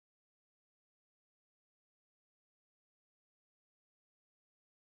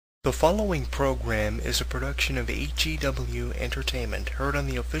The following program is a production of HEW Entertainment, heard on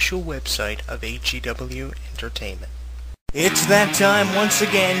the official website of HEW Entertainment. It's that time once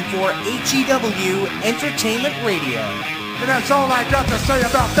again for HEW Entertainment Radio. And that's all I got to say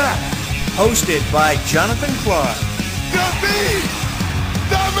about that. Hosted by Jonathan Clarke. To beat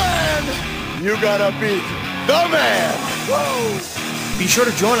the man, you gotta beat the man. Whoa. Be sure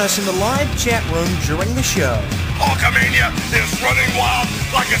to join us in the live chat room during the show. Hulkamania is running wild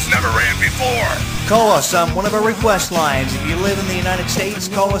like it's never ran before. Call us on one of our request lines. If you live in the United States,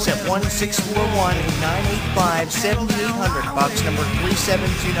 call us at 1-641-985-7800, box number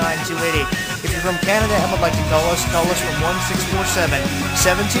 3729280. If you're from Canada and would like to call us from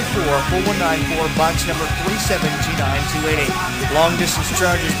 1-647-724-4194, box number 3729280. Long distance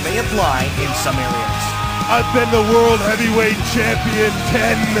charges may apply in some areas. I've been the world heavyweight champion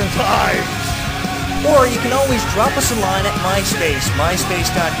 10 times. Or you can always drop us a line at MySpace,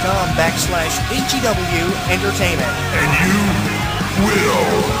 myspace.com/HEW Entertainment. And you will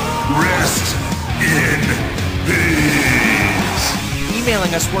rest in peace.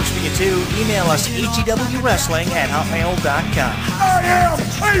 Emailing us works for you too. Email us hewwrestling@hotmail.com. I am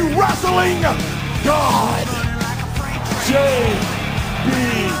a wrestling god. JBL.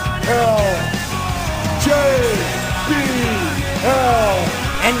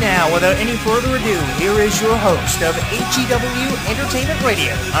 And now, without any further ado, here is your host of HEW Entertainment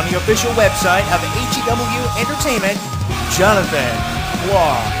Radio on the official website of HEW Entertainment, Jonathan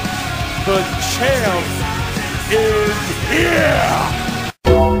Clarke. The champ is here.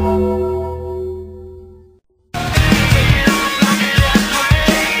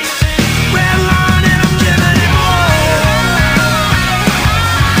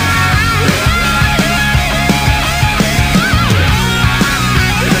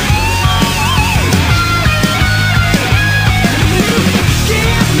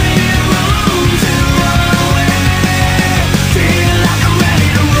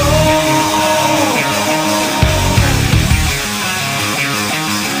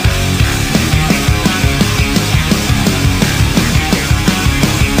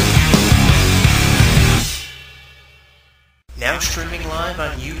 Now streaming live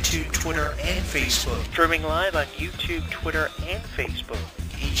on YouTube, Twitter, and Facebook. Streaming live on YouTube, Twitter, and Facebook.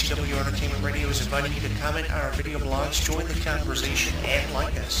 HEW Entertainment Radio is inviting you to comment on our video blogs, join the conversation, and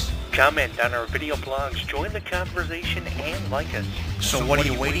like us. Comment on our video blogs, join the conversation, and like us. So what are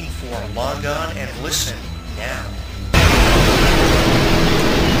you waiting for? Log on and listen now.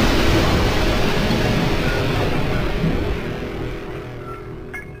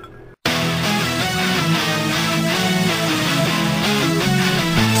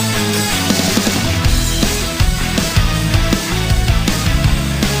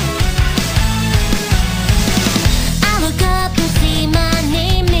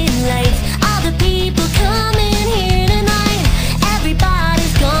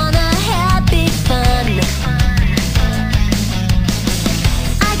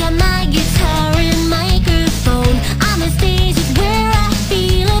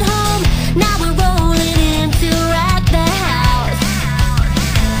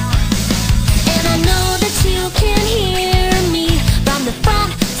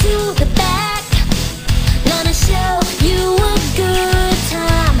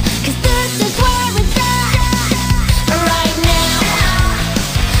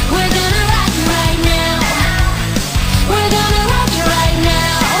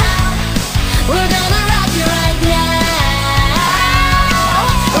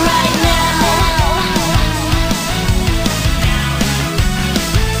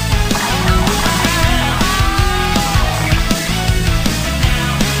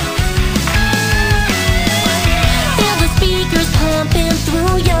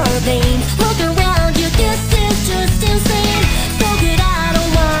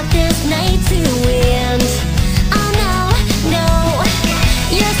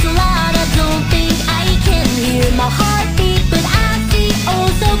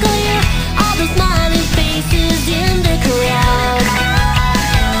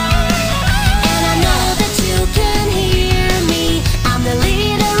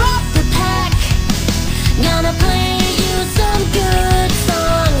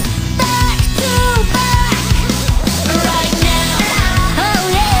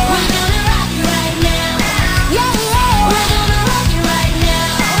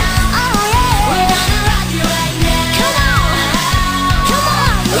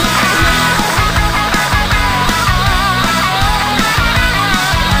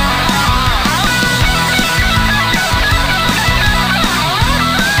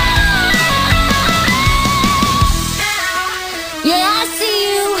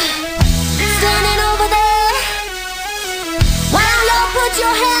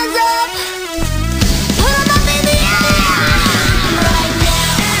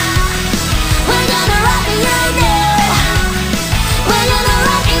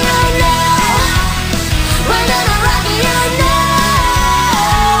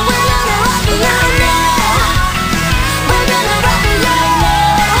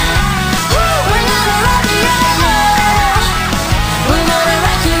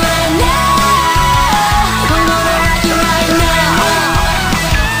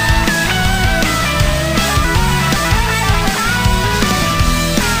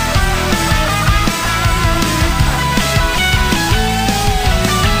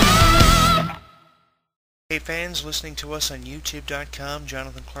 fans listening to us on YouTube.com,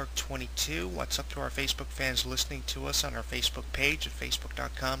 Jonathan Clarke 22. What's up to our Facebook fans listening to us on our Facebook page at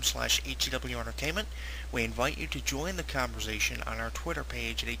facebook.com/HEW Entertainment. We invite you to join the conversation on our Twitter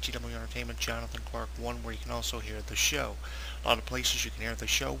page at HEW Entertainment, Jonathan Clarke 1, where you can also hear the show. A lot of places you can hear the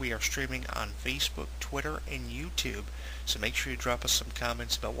show. We are streaming on Facebook, Twitter, and YouTube, so make sure you drop us some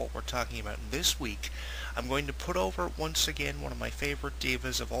comments about what we're talking about. This week, I'm going to put over, once again, one of my favorite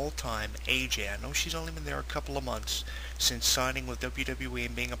divas of all time, AJ. I know she's only been there a couple of months since signing with WWE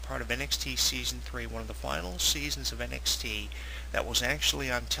and being a part of NXT Season 3, one of the final seasons of NXT that was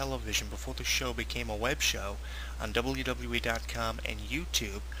actually on television before the show became a web show on WWE.com and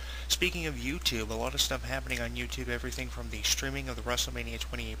YouTube. Speaking of YouTube, a lot of stuff happening on YouTube, everything from the streaming of the WrestleMania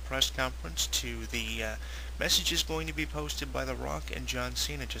 28 press conference to the messages going to be posted by The Rock and John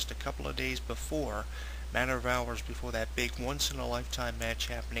Cena just a couple of days before, matter of hours before that big once-in-a-lifetime match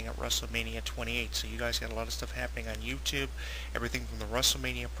happening at WrestleMania 28. So you guys got a lot of stuff happening on YouTube, everything from the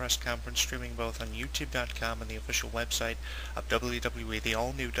WrestleMania press conference, streaming both on YouTube.com and the official website of WWE. The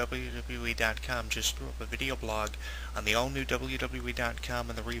all-new WWE.com just threw up a video blog on the all-new WWE.com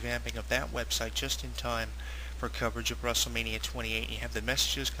and the revamping of that website just in time for coverage of WrestleMania 28. You have the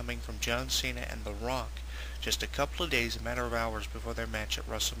messages coming from John Cena and The Rock just a couple of days, a matter of hours before their match at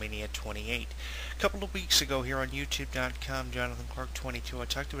WrestleMania 28. A couple of weeks ago here on YouTube.com, Jonathan Clarke 22, I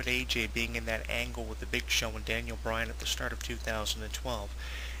talked about AJ being in that angle with the Big Show and Daniel Bryan at the start of 2012.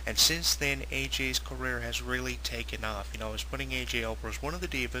 And since then, AJ's career has really taken off. You know, I was putting AJ over as one of the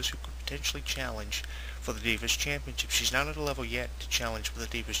divas who could potentially challenge for the Divas Championship. She's not at a level yet to challenge for the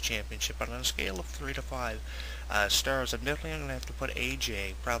Divas Championship, but on a scale of 3 to 5 stars, I'm definitely going to have to put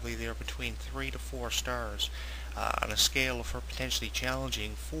AJ probably there between 3 to 4 stars on a scale of her potentially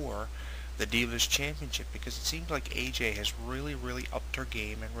challenging for the Divas Championship, because it seems like AJ has really upped her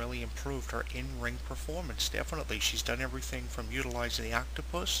game and really improved her in-ring performance. Definitely, she's done everything from utilizing the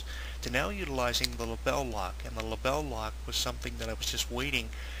octopus to now utilizing the label lock, and the label lock was something that I was just waiting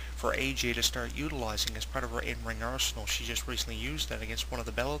for AJ to start utilizing as part of her in-ring arsenal. She just recently used that against one of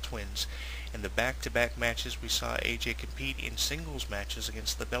the Bella Twins. In the back-to-back matches, we saw AJ compete in singles matches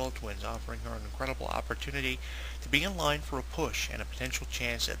against the Bella Twins, offering her an incredible opportunity to be in line for a push and a potential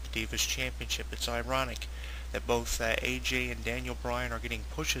chance at the Divas Championship. It's ironic that both AJ and Daniel Bryan are getting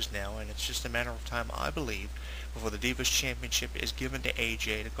pushes now, and it's just a matter of time, I believe, before the Divas Championship is given to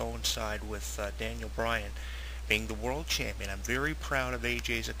AJ to coincide with Daniel Bryan being the world champion. I'm very proud of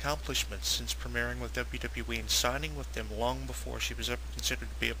AJ's accomplishments since premiering with WWE and signing with them long before she was ever considered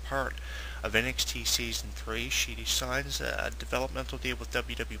to be a part of NXT Season 3. She signs a developmental deal with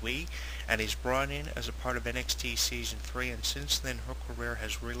WWE and is brought in as a part of NXT Season 3, and since then her career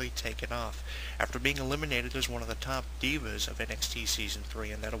has really taken off. After being eliminated as one of the top divas of NXT Season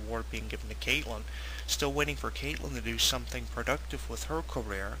 3 and that award being given to Caitlyn, still waiting for Caitlyn to do something productive with her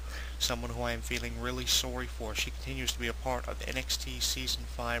career, someone who I am feeling really sorry for. She continues to be a part of NXT Season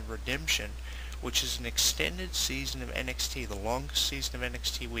 5 Redemption, which is an extended season of NXT, the longest season of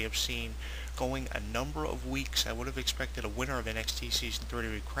NXT we have seen, going a number of weeks. I would have expected a winner of NXT Season 3 to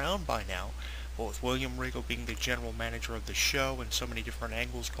be crowned by now, but with William Regal being the general manager of the show and so many different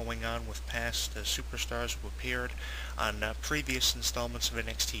angles going on with past superstars who appeared on previous installments of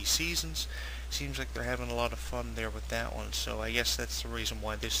NXT seasons, seems like they're having a lot of fun there with that one, so I guess that's the reason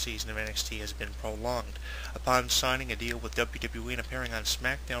why this season of NXT has been prolonged. Upon signing a deal with WWE and appearing on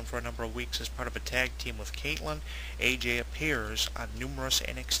SmackDown for a number of weeks as part of a tag team with Caitlyn, AJ appears on numerous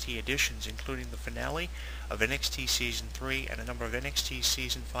NXT editions, including the finale of NXT Season 3 and a number of NXT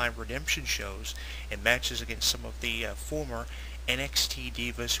Season 5 Redemption shows in matches against some of the former NXT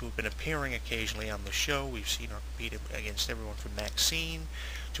divas who have been appearing occasionally on the show. We've seen her compete against everyone from Maxine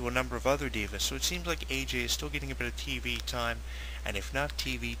to a number of other divas. So it seems like AJ is still getting a bit of TV time, and if not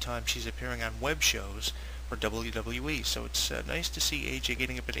TV time, she's appearing on web shows for WWE. So it's nice to see AJ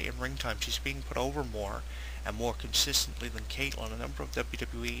getting a bit of in-ring time. She's being put over more and more consistently than Caitlyn. A number of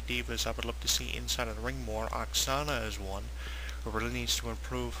WWE divas I would love to see inside of the ring more. Oksana is one who really needs to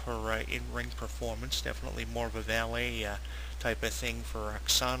improve her in-ring performance. Definitely more of a valet type of thing for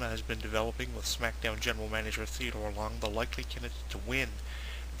Oksana has been developing, with SmackDown General Manager Theodore Long the likely candidate to win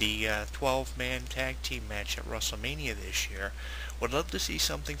the 12-man tag team match at WrestleMania this year. Would love to see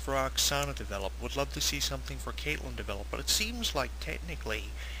something for Oksana develop. Would love to see something for Caitlyn develop. But it seems like technically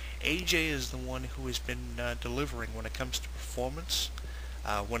AJ is the one who has been delivering when it comes to performance,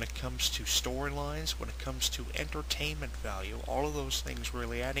 when it comes to storylines, when it comes to entertainment value. All of those things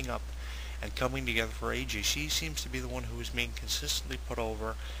really adding up and coming together for AJ. She seems to be the one who is being consistently put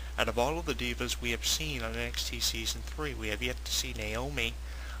over. Out of all of the divas we have seen on NXT Season 3, we have yet to see Naomi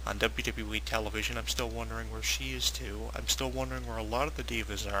on WWE television. I'm still wondering where she is too. I'm still wondering where a lot of the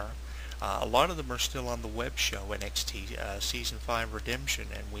divas are. A lot of them are still on the web show NXT Season 5 Redemption,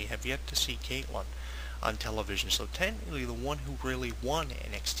 and we have yet to see Caitlyn on television. So technically the one who really won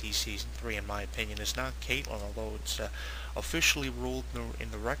NXT Season 3, in my opinion, is not Caitlyn, although it's officially ruled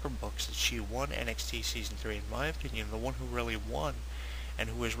in the record books that she won NXT Season 3. In my opinion, the one who really won and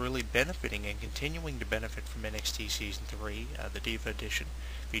who is really benefiting and continuing to benefit from NXT Season 3, the Diva Edition,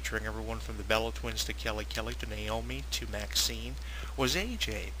 featuring everyone from the Bella Twins to Kelly Kelly to Naomi to Maxine, was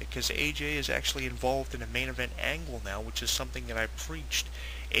AJ, because AJ is actually involved in a main event angle now, which is something that I preached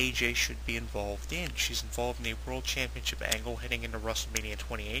AJ should be involved in. She's involved in the World Championship angle heading into WrestleMania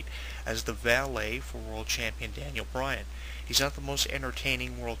 28 as the valet for World Champion Daniel Bryan. He's not the most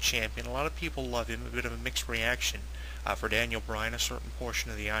entertaining World Champion. A lot of people love him, a bit of a mixed reaction for Daniel Bryan. A certain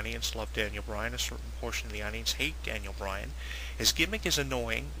portion of the audience love Daniel Bryan, a certain portion of the audience hate Daniel Bryan. His gimmick is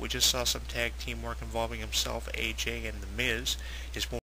annoying. We just saw some tag team work involving himself, AJ, and The Miz. His